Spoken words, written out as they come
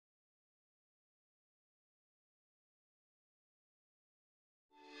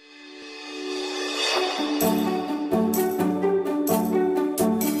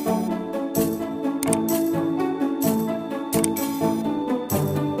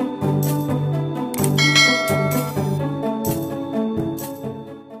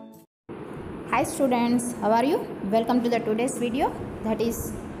students, how are you? Welcome to the today's video, that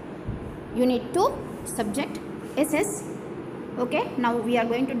is unit 2 subject SS. Okay, now we are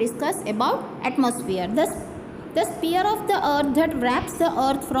going to discuss about atmosphere. The sphere of the earth that wraps the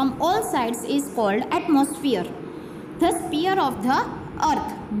earth from all sides is called atmosphere. The sphere of the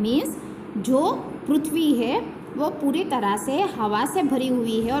earth means जो पृथ्वी है वो पूरी तरह से हवा से भरी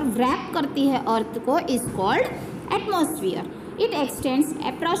हुई है और wrap करती है अर्थ को is called atmosphere. It extends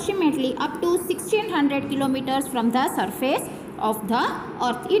approximately up to 1600 kilometers from the surface of the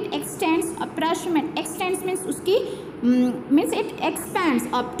earth. It extends extends means उसकी means it expands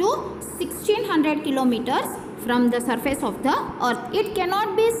up to 1600 kilometers from the surface of the earth. It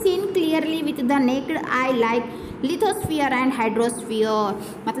cannot be seen clearly with the naked eye like lithosphere and hydrosphere,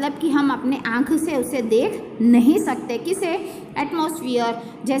 मतलब कि हम अपने आँख से उसे देख नहीं सकते. किसे? एटमॉस्फियर.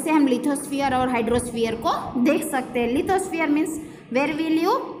 जैसे हम लिथोस्फीयर और हाइड्रोस्फीयर को देख सकते हैं. Lithosphere means where we live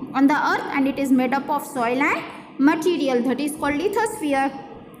on the earth and it is made up of soil and material, that is called lithosphere.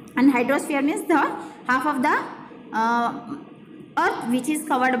 And hydrosphere means the half of the earth which is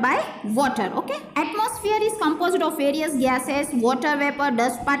covered by water. Okay, atmosphere is composed of various gases, water vapor,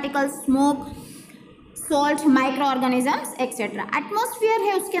 dust particles, smoke, salt, micro organisms etcetera. Atmosphere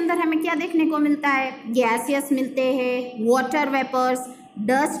है, उसके अंदर हमें क्या देखने को मिलता है? Gaseous मिलते हैं, water vapours,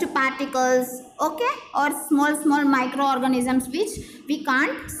 dust particles, okay, और small micro organisms which we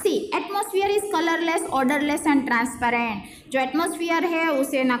can't see. Atmosphere is colourless, odourless and transparent. जो एटमॉस्फेयर है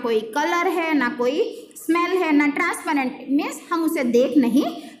उसे ना कोई कलर है, ना कोई स्मेल है, ना ट्रांसपेरेंट मीन्स हम उसे देख नहीं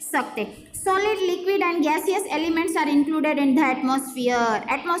सकते. Solid, liquid and gaseous elements are included in the atmosphere.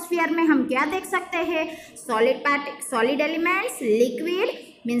 Atmosphere में हम क्या देख सकते हैं? सॉलिड एलिमेंट्स, लिक्विड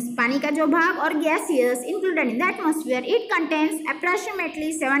मीन्स पानी का जो भाग, और gaseous included in the atmosphere. It contains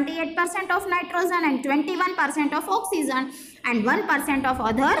approximately 78% of nitrogen and 21% of oxygen and 1% of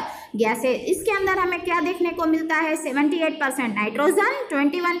other gases. इसके अंदर हमें क्या देखने को मिलता है? 78% nitrogen,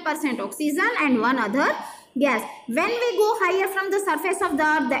 21% oxygen and 1 other gas. When we go higher from the surface of the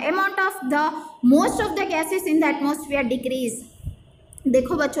earth, the amount of the most of the gases in the atmosphere decrease.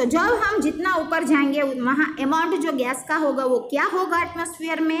 देखो बच्चों, जब हम जितना ऊपर जाएंगे वहाँ अमाउंट जो गैस का होगा वो क्या होगा?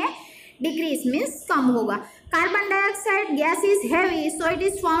 एटमॉस्फेयर में डिक्रीज मीन्स कम होगा. Carbon dioxide gas is heavy, so it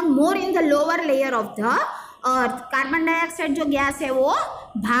is found more in the lower layer of the earth. Carbon dioxide जो गैस है वो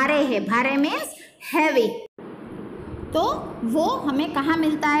भारे है. भारे मीन्स हैवी. तो वो हमें कहाँ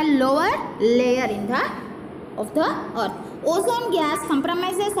मिलता है? Lower layer in the of the earth. Ozone gas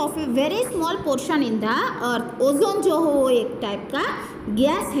comprises of a very small portion in the earth. Ozone जो हो वो एक टाइप का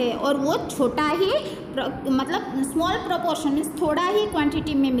गैस है और वो छोटा ही मतलब स्मॉल प्रोपोर्शन में थोड़ा ही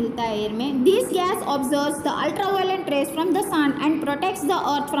क्वांटिटी में मिलता है एयर में. This gas observes the ultraviolet rays from the sun and protects the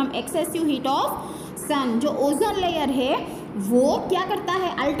earth from excessive heat of सन. जो ओजोन लेयर है वो क्या करता है?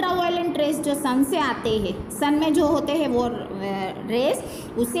 अल्ट्रावायलेट रेज जो सन से आते हैं, सन में जो होते हैं वो रेज,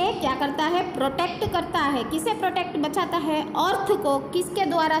 उसे क्या करता है? प्रोटेक्ट करता है. किसे प्रोटेक्ट बचाता है? अर्थ को. किसके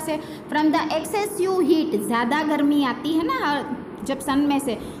द्वारा से? From the excessive heat. ज़्यादा गर्मी आती है ना जब सन में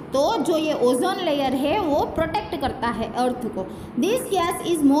से, तो जो ये ओजोन लेयर है वो प्रोटेक्ट करता है अर्थ को. This gas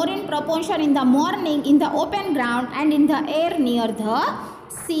is more in proportion in the morning in the open ground and in the air near the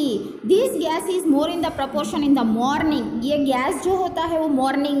C. This gas is more in the proportion in the morning. ये gas जो होता है वो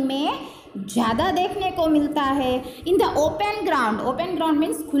morning में ज़्यादा देखने को मिलता है. In the open ground. Open ground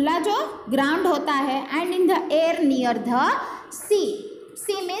means खुला जो ग्राउंड होता है. And in the air near the C.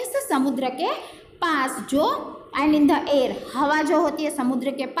 C means समुद्र के पास जो, एंड इन द एयर हवा जो होती है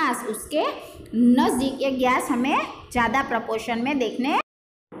समुद्र के पास उसके नज़दीक ये गैस हमें ज़्यादा प्रोपोर्शन में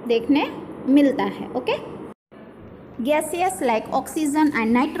देखने मिलता है. Okay, gases like oxygen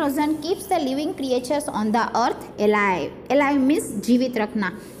and nitrogen keeps the living creatures on the earth alive. alive means जीवित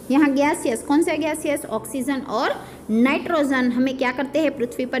रखना. यहाँ gases कौन से gases? ऑक्सीजन और नाइट्रोजन हमें क्या करते हैं?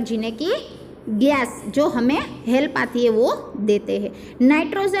 पृथ्वी पर जीने की गैस जो हमें हेल्प आती है वो देते हैं.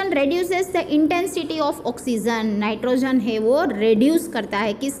 Nitrogen reduces the intensity of oxygen. Nitrogen है वो रेड्यूस करता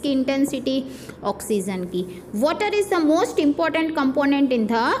है किसकी इंटेंसिटी? ऑक्सीजन की. Water is the most important component in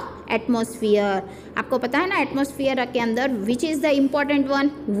the atmosphere. आपको पता है ना एटमॉस्फेयर के अंदर which is the important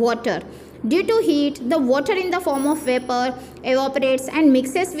one? Water. Due to heat, the water in the form of vapor evaporates and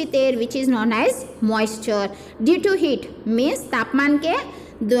mixes with air which is known as moisture. Due to heat means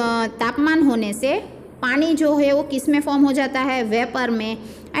तापमान होने से पानी जो है वो किस में फॉर्म हो जाता है? वेपर में.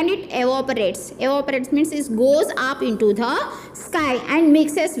 And it evaporates. Evaporates means it goes up into the sky and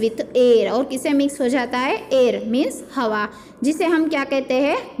mixes with air. और किसे मिक्स हो जाता है? एयर मीन्स हवा, जिसे हम क्या कहते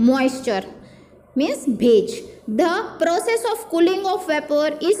हैं? मॉइस्चर means भेज. The process of cooling of vapor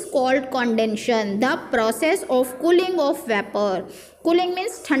is called condensation. The process of cooling of vapor. Cooling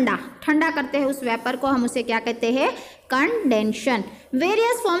means ठंडा, ठंडा करते हैं उस वेपर को, हम उसे क्या कहते हैं, कंडेंशन।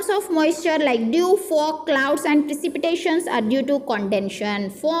 Various forms of moisture like due, fog, clouds and प्रिसिपिटेशंस are due to कंडेंशन।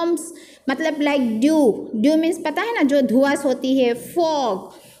 Forms मतलब लाइक ड्यू, ड्यू मीन्स पता है ना जो धुआंस होती है,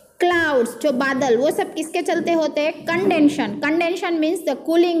 फॉग, क्लाउड्स जो बादल, वो सब किसके चलते होते हैं, कंडेंशन। कंडेंशन means the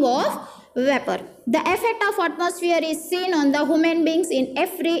cooling of vapor. The effect of atmosphere is seen on the human beings in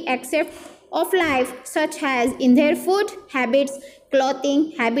every aspect of life, such as in their food habits, clothing,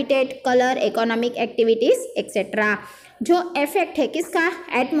 habitat, color, economic activities, etc. जो effect है किसका,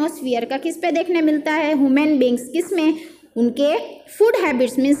 atmosphere का, किस पे देखने मिलता है, human beings, किस में, उनके फूड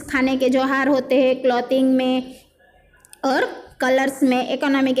हैबिट्स मीन्स खाने के जो आहार होते हैं, क्लॉथिंग में और कलर्स में,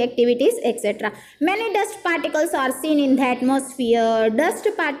 economic activities etcetera. Many dust particles are seen in the atmosphere. Dust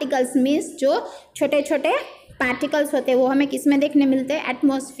particles means जो छोटे छोटे पार्टिकल्स होते हैं वो हमें किस में देखने मिलते हैं,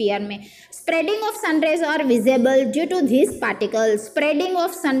 एटमॉस्फेयर में। Spreading of sun rays are visible due to this particles. Spreading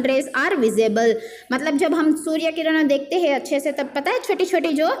of sun rays are visible मतलब जब हम सूर्य किरणें देखते हैं अच्छे से तब पता है छोटी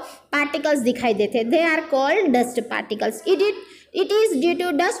छोटी जो पार्टिकल्स दिखाई देते हैं, they are called dust particles. It is due to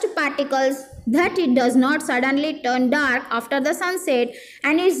dust particles that it does not suddenly turn dark after the sunset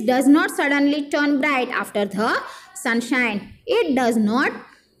and it does not suddenly turn bright after the sunshine. It does not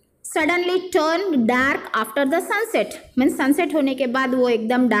suddenly turn dark after the sunset. Means sunset होने के बाद वो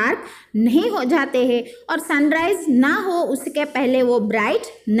एकदम dark नहीं हो जाते हैं और सनराइज ना हो उसके पहले वो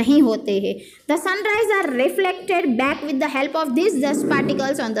ब्राइट नहीं होते हैं। The sunrise are reflected back with the help of these dust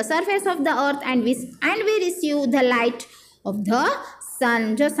particles on the surface of the earth and we receive the light of the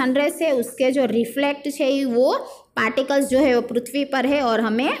सन। जो सनराइज है उसके जो रिफ्लेक्ट है वो पार्टिकल्स जो है वो पृथ्वी पर है और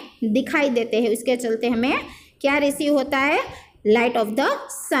हमें दिखाई देते हैं, उसके चलते हमें क्या रिसीव होता है, light of the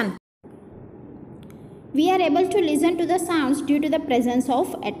sun. We are able to listen to the sounds due to the presence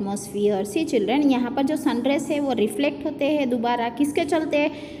of atmosphere. C children, यहाँ पर जो सनराइज है वो रिफ्लेक्ट होते हैं दोबारा, किसके चलते,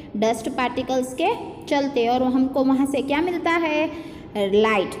 डस्ट पार्टिकल्स के चलते, और हमको वहाँ से क्या मिलता है,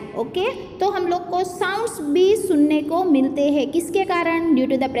 लाइट। ओके, तो हम लोग को साउंड्स भी सुनने को मिलते हैं, किसके कारण, due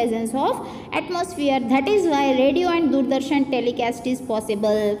to the presence of atmosphere. That is why radio and Doordarshan telecast is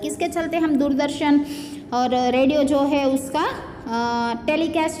possible. किसके चलते हम दूरदर्शन और रेडियो जो है उसका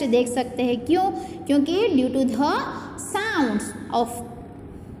टेलीकास्ट देख सकते हैं, क्यों, क्योंकि due to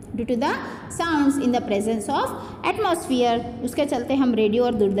the sounds in the presence of atmosphere, उसके चलते हम रेडियो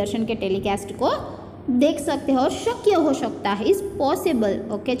और दूरदर्शन के टेलीकास्ट को देख सकते हैं और शक्य हो सकता है, is possible.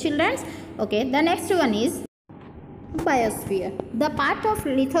 Okay children's, okay the next one is biosphere. The part of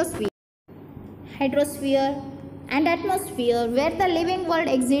lithosphere, hydrosphere and atmosphere where the living world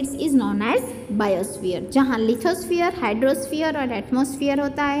exists is known as biosphere. जहाँ लिथोस्फीयर, हाइड्रोस्फीयर और एटमॉस्फेयर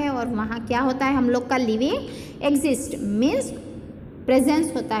होता है और वहाँ क्या होता है, हम लोग का लिविंग एग्जिस्ट मीन्स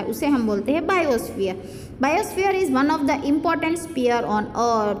प्रेजेंस होता है, उसे हम बोलते हैं biosphere. Biosphere is one of the important sphere on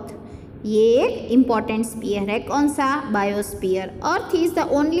earth. ये एक इम्पॉर्टेंट स्फीयर है, कौन सा, biosphere. Earth is the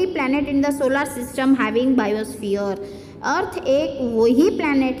only planet in the solar system having biosphere. अर्थ एक वही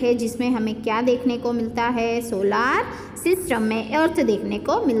प्लैनेट है जिसमें हमें क्या देखने को मिलता है, सोलर सिस्टम में अर्थ देखने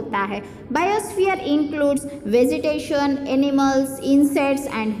को मिलता है। Biosphere includes vegetation, animals, insects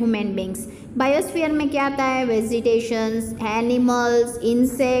and human beings. Biosphere में क्या आता है, vegetations, animals,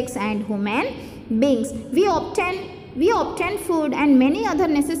 insects and human beings. We obtain food and many other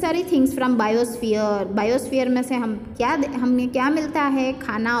necessary things from biosphere. Biosphere में से हमें क्या मिलता है,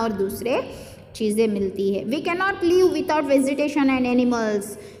 खाना और दूसरे चीज़ें मिलती है। We cannot live without vegetation and animals.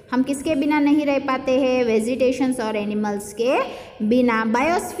 हम किसके बिना नहीं रह पाते हैं, वेजिटेशंस और एनिमल्स के बिना।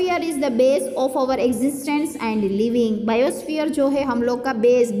 Biosphere is the base of our existence and living. Biosphere जो है हम लोग का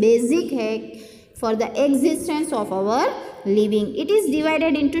बेसिक है for the existence of our living. It is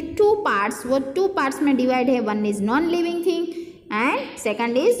divided into two parts. वो टू पार्ट्स में डिवाइड है, one is non living thing and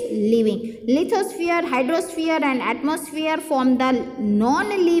second is living. Lithosphere, hydrosphere and atmosphere form the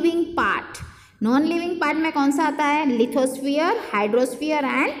non living part. Non living part में कौन सा आता है, lithosphere, hydrosphere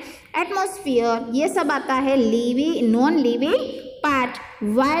and atmosphere, ये सब आता है non living part.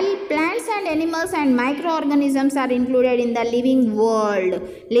 While plants and animals and microorganisms are included in the living world.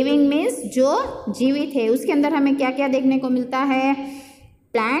 Living means जो जीवित है, उसके अंदर हमें क्या क्या देखने को मिलता है,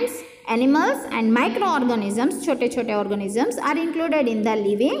 plants, animals and microorganisms, छोटे छोटे organisms are included in the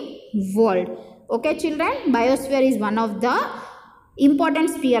living world. Okay children, biosphere is one of the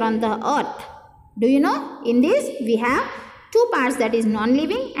important sphere on the earth. Do you know, in this we have two parts, that is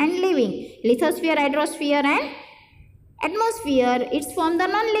non-living and living, lithosphere, hydrosphere and atmosphere. It's from the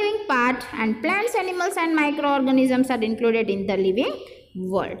non-living part and plants, animals and microorganisms are included in the living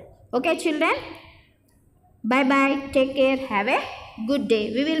world. Okay children, bye bye, take care, have a good day.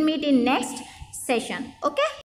 We will meet in next session. Okay.